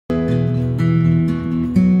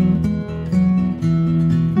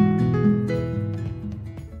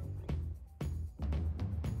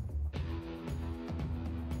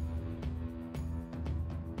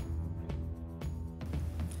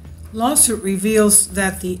lawsuit reveals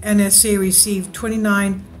that the NSA received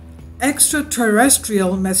 29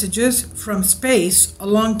 extraterrestrial messages from space a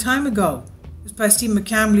long time ago. It's by Steve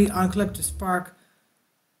McCamley on Collective Spark.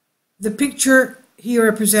 The picture here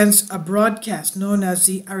represents a broadcast known as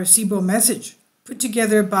the Arecibo message, put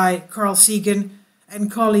together by Carl Sagan and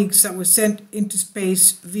colleagues, that was sent into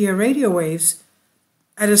space via radio waves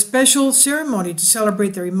at a special ceremony to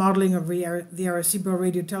celebrate the remodeling of the Arecibo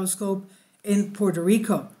radio telescope in Puerto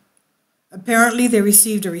Rico. Apparently, they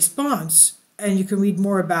received a response, and you can read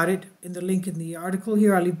more about it in the link in the article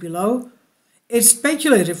here I'll leave below. It's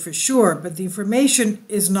speculative for sure, but the information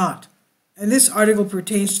is not. And this article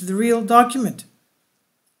pertains to the real document.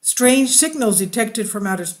 Strange signals detected from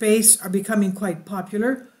outer space are becoming quite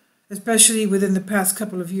popular, especially within the past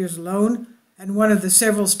couple of years alone. And one of the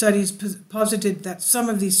several studies posited that some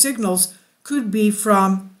of these signals could be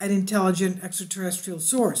from an intelligent extraterrestrial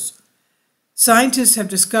source. Scientists have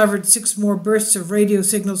discovered 6 more bursts of radio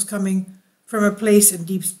signals coming from a place in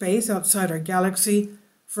deep space outside our galaxy,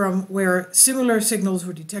 from where similar signals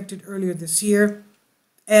were detected earlier this year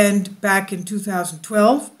and back in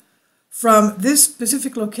 2012. From this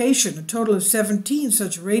specific location, a total of 17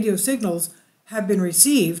 such radio signals have been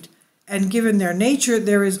received, and given their nature,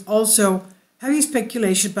 there is also heavy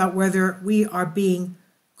speculation about whether we are being,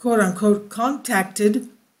 quote-unquote, contacted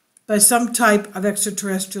by some type of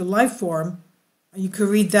extraterrestrial life form, and you can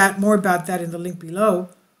read more about that in the link below.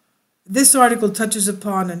 This article touches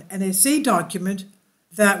upon an NSA document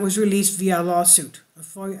that was released via a lawsuit, a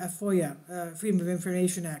FOIA, Freedom of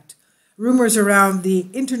Information Act. Rumors around the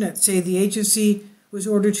internet say the agency was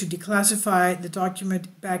ordered to declassify the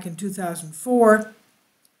document back in 2004,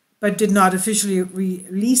 but did not officially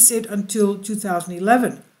release it until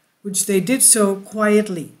 2011, which they did so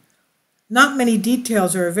quietly. Not many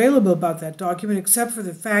details are available about that document except for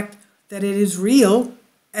the fact that it is real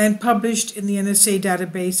and published in the NSA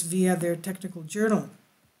database via their technical journal.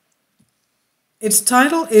 Its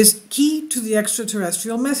title is Key to the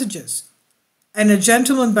Extraterrestrial Messages, and a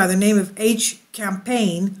gentleman by the name of H.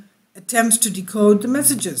 Campaign attempts to decode the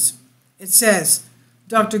messages. It says,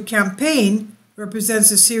 Dr. Campaign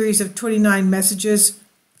represents a series of 29 messages.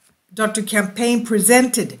 Dr. Campaign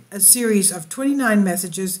presented a series of 29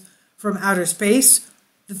 messages from outer space.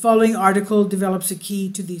 The following article develops a key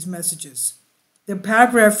to these messages. The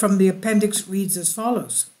paragraph from the appendix reads as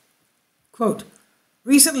follows, quote,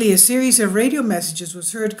 recently a series of radio messages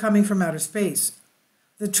was heard coming from outer space.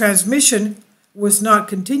 The transmission was not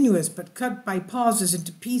continuous, but cut by pauses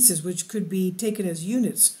into pieces which could be taken as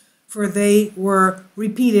units, for they were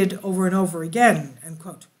repeated over and over again, end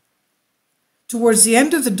quote. Towards the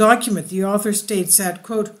end of the document, the author states that,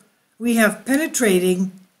 quote, we have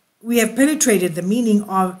penetrated the meaning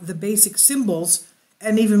of the basic symbols,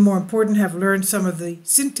 and even more important, have learned some of the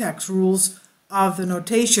syntax rules of the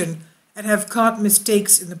notation and have caught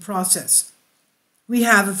mistakes in the process. We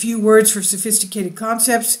have a few words for sophisticated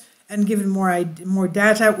concepts, and given more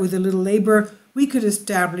data with a little labor, we could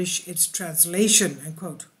establish its translation, end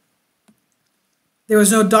quote. There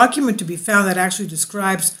was no document to be found that actually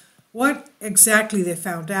describes what exactly they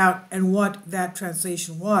found out and what that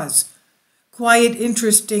translation was. Quite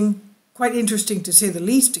interesting to say the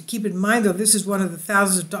least. Keep in mind, though, this is one of the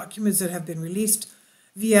thousands of documents that have been released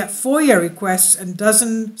via FOIA requests, and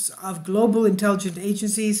dozens of global intelligence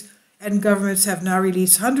agencies and governments have now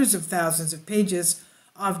released hundreds of thousands of pages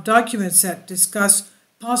of documents that discuss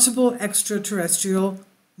possible extraterrestrial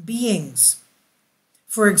beings.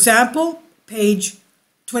 For example, page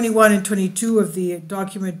 21 and 22 of the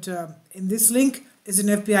document in this link is an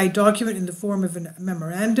FBI document in the form of a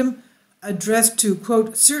memorandum addressed to,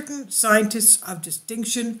 quote, certain scientists of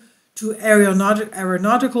distinction, to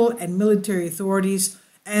aeronautical and military authorities,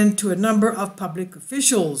 and to a number of public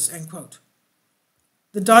officials, end quote.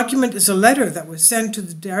 The document is a letter that was sent to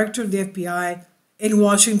the director of the FBI in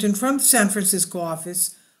Washington from the San Francisco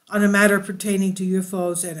office on a matter pertaining to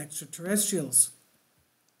UFOs and extraterrestrials.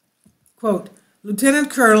 Quote,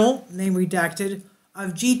 Lieutenant Colonel, name redacted,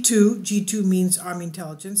 of G2 means Army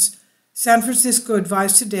Intelligence, San Francisco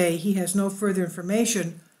advised today he has no further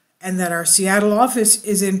information and that our Seattle office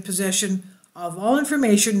is in possession of all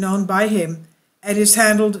information known by him and is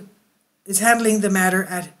handling the matter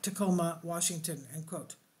at Tacoma, Washington, end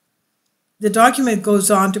quote. The document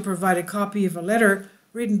goes on to provide a copy of a letter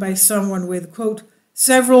written by someone with, quote,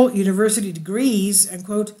 several university degrees, end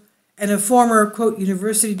quote, and a former, quote,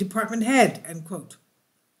 university department head, end quote.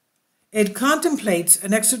 It contemplates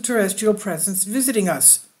an extraterrestrial presence visiting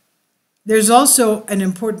us. There's also an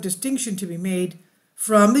important distinction to be made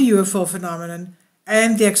from the UFO phenomenon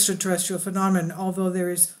and the extraterrestrial phenomenon, although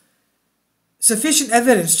there is sufficient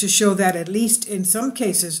evidence to show that, at least in some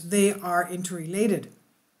cases, they are interrelated.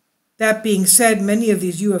 That being said, many of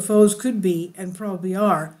these UFOs could be, and probably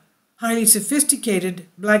are, highly sophisticated,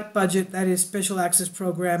 black budget, that is, special access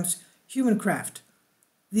programs, human craft.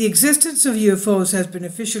 The existence of UFOs has been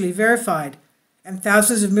officially verified, and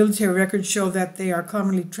thousands of military records show that they are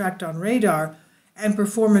commonly tracked on radar and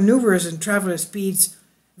perform maneuvers and travel at speeds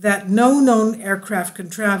that no known aircraft can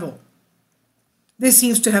travel. This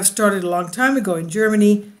seems to have started a long time ago in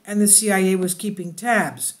Germany, and the CIA was keeping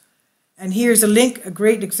tabs. And here's a link, a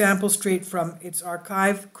great example straight from its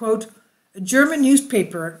archive. Quote, a German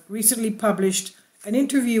newspaper recently published an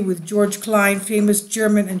interview with George Klein, famous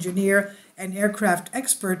German engineer and aircraft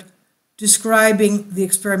expert, describing the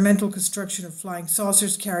experimental construction of flying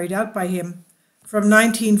saucers carried out by him from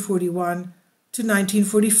 1941 to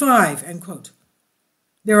 1945, end quote.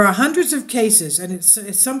 There are hundreds of cases, and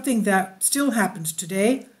it's something that still happens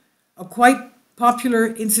today. A quite popular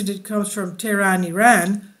incident comes from Tehran,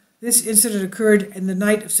 Iran. This incident occurred in the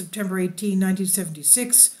night of September 18,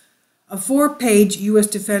 1976. A 4-page U.S.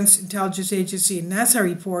 Defense Intelligence Agency and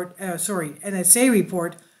NSA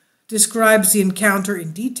report describes the encounter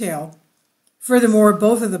in detail. Furthermore,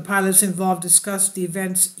 both of the pilots involved discussed the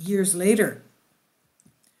events years later.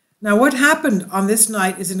 Now, what happened on this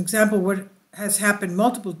night is an example of what has happened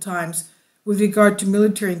multiple times with regard to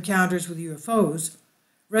military encounters with UFOs.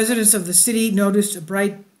 Residents of the city noticed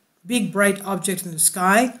a big bright object in the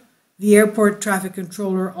sky. The airport traffic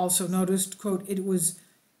controller also noticed, quote, it was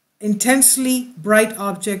intensely bright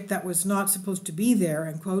object that was not supposed to be there,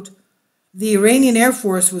 end quote. The Iranian Air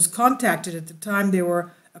Force was contacted at the time. They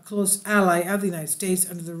were a close ally of the United States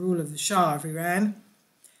under the rule of the Shah of Iran,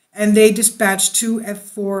 and they dispatched 2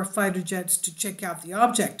 F-4 fighter jets to check out the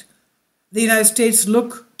object. The United States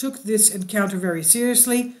took this encounter very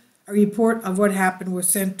seriously. A report of what happened was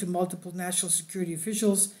sent to multiple national security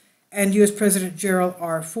officials and U.S. President Gerald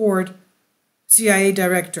R. Ford, CIA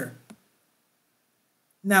director.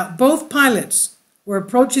 Now, both pilots were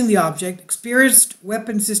approaching the object, experienced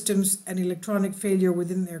weapon systems and electronic failure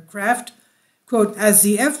within their craft. Quote, as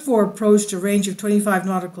the F-4 approached a range of 25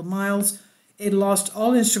 nautical miles, it lost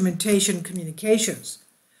all instrumentation and communications.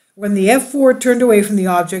 When the F-4 turned away from the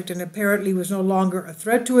object and apparently was no longer a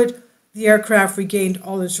threat to it, the aircraft regained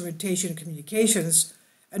all instrumentation and communications.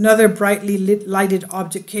 Another brightly lighted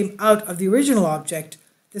object came out of the original object.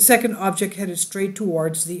 The second object headed straight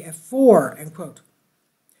towards the F-4, end quote.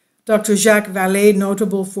 Dr. Jacques Vallée,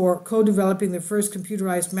 notable for co-developing the first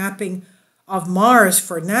computerized mapping of Mars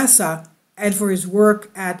for NASA and for his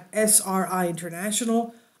work at SRI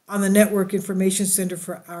International on the Network Information Center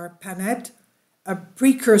for Our Planet, a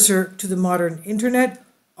precursor to the modern Internet,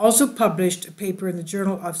 also published a paper in the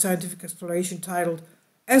Journal of Scientific Exploration titled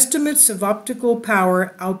Estimates of Optical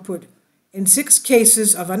Power Output in 6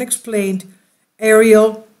 Cases of Unexplained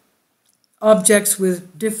Aerial Objects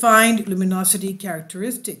with Defined Luminosity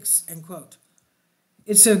Characteristics, end quote.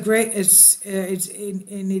 It's a great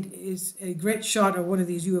shot of one of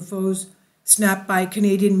these UFOs snapped by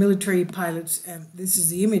Canadian military pilots, and this is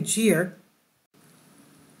the image here.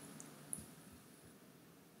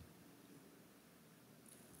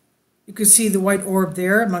 You can see the white orb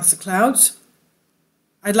there amongst the clouds.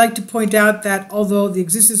 I'd like to point out that although the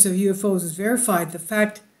existence of UFOs is verified, the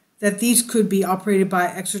fact that these could be operated by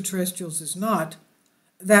extraterrestrials is not.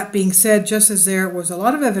 That being said, just as there was a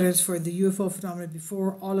lot of evidence for the UFO phenomenon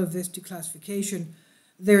before all of this declassification,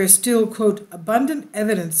 there is still, quote, abundant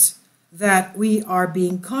evidence that we are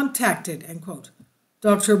being contacted, end quote.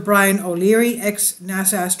 Dr. Brian O'Leary,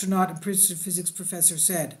 ex-NASA astronaut and Princeton physics professor,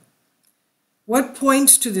 said. What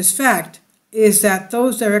points to this fact is that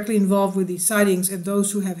those directly involved with these sightings and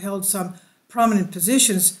those who have held some prominent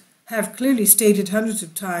positions have clearly stated hundreds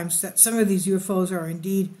of times that some of these UFOs are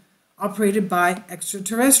indeed operated by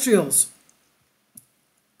extraterrestrials.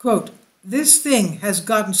 Quote, this thing has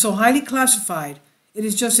gotten so highly classified, it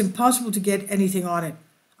is just impossible to get anything on it.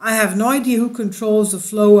 I have no idea who controls the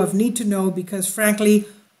flow of need to know because, frankly,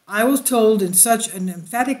 I was told in such an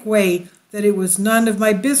emphatic way that it was none of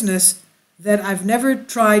my business that I've never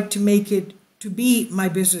tried to make it to be my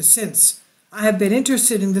business since. I have been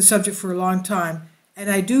interested in the subject for a long time, and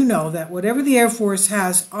I do know that whatever the Air Force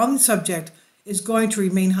has on the subject is going to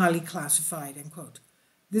remain highly classified, end quote.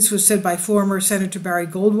 This was said by former Senator Barry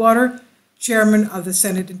Goldwater, chairman of the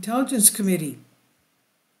Senate Intelligence Committee.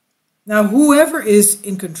 Now, whoever is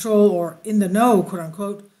in control or in the know, quote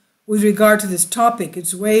unquote, with regard to this topic,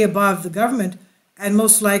 it's way above the government and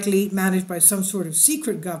most likely managed by some sort of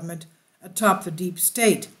secret government atop the deep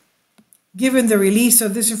state. Given the release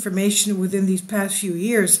of this information within these past few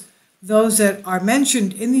years, those that are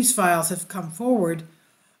mentioned in these files have come forward.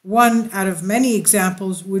 One out of many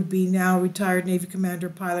examples would be now retired Navy Commander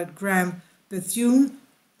Pilot Graham Bethune,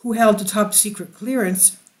 who held the top secret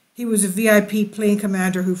clearance. He was a VIP plane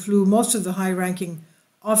commander who flew most of the high-ranking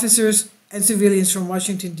officers and civilians from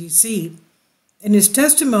Washington, D.C. In his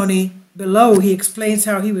testimony below, he explains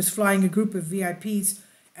how he was flying a group of VIPs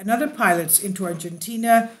and other pilots into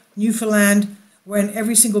Argentina, Newfoundland, when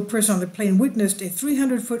every single person on the plane witnessed a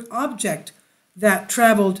 300-foot object that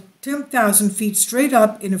traveled 10,000 feet straight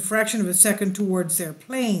up in a fraction of a second towards their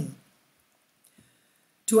plane.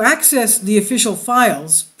 To access the official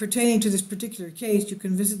files pertaining to this particular case, you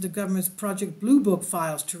can visit the government's Project Blue Book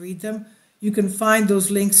files to read them. You can find those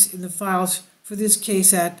links in the files for this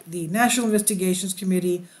case at the National Investigations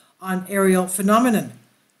Committee on Aerial Phenomenon.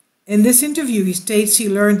 In this interview, he states he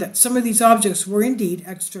learned that some of these objects were indeed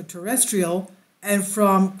extraterrestrial and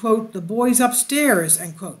from, quote, the boys upstairs,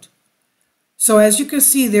 end quote. So as you can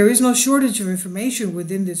see, there is no shortage of information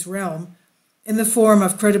within this realm in the form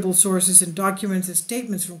of credible sources and documents and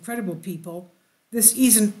statements from credible people. This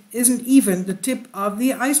isn't even the tip of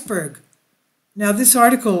the iceberg. Now, this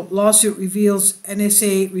article, lawsuit reveals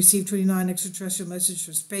NSA received 29 extraterrestrial messages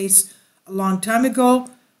from space a long time ago,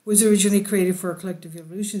 was originally created for a collective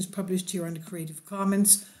evolution, is published here under Creative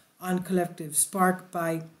Commons on Collective Spark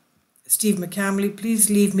by Steve McCamley. Please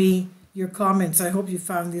leave me your comments. I hope you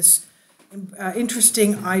found this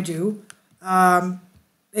interesting. I do.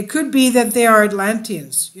 It could be that they are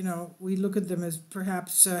Atlanteans. You know, we look at them as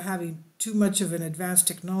perhaps having too much of an advanced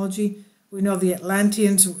technology. We know the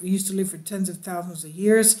Atlanteans used to live for tens of thousands of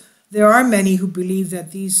years. There are many who believe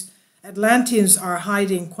that these Atlanteans are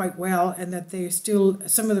hiding quite well and that they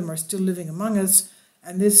some of them are still living among us.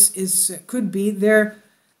 And this could be their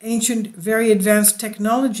ancient, very advanced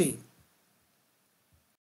technology.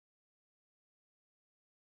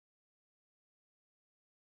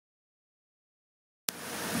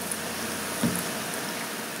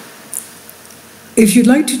 If you'd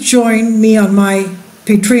like to join me on my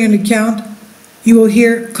Patreon account, you will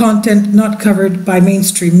hear content not covered by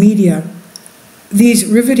mainstream media. These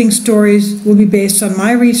riveting stories will be based on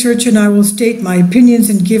my research, and I will state my opinions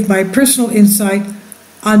and give my personal insight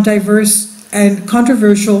on diverse and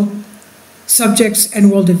controversial subjects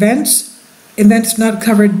and world events not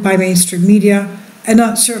covered by mainstream media, and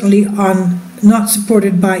not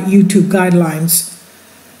supported by YouTube guidelines.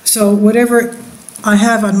 So whatever I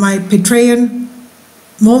have on my Patreon,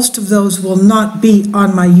 most of those will not be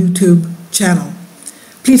on my YouTube channel.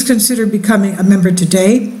 Please consider becoming a member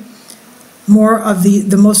today. More of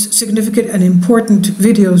the most significant and important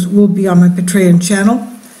videos will be on my Patreon channel.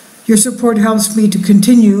 Your support helps me to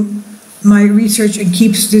continue my research and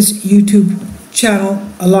keeps this YouTube channel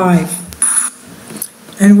alive.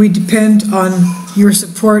 And we depend on your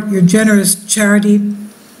support, your generous charity,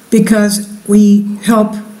 because we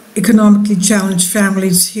help economically challenged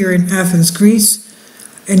families here in Athens, Greece,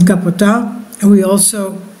 in Kapota, and we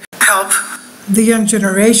also help the young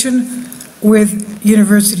generation with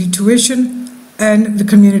university tuition and the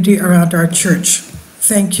community around our church.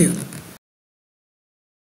 Thank you.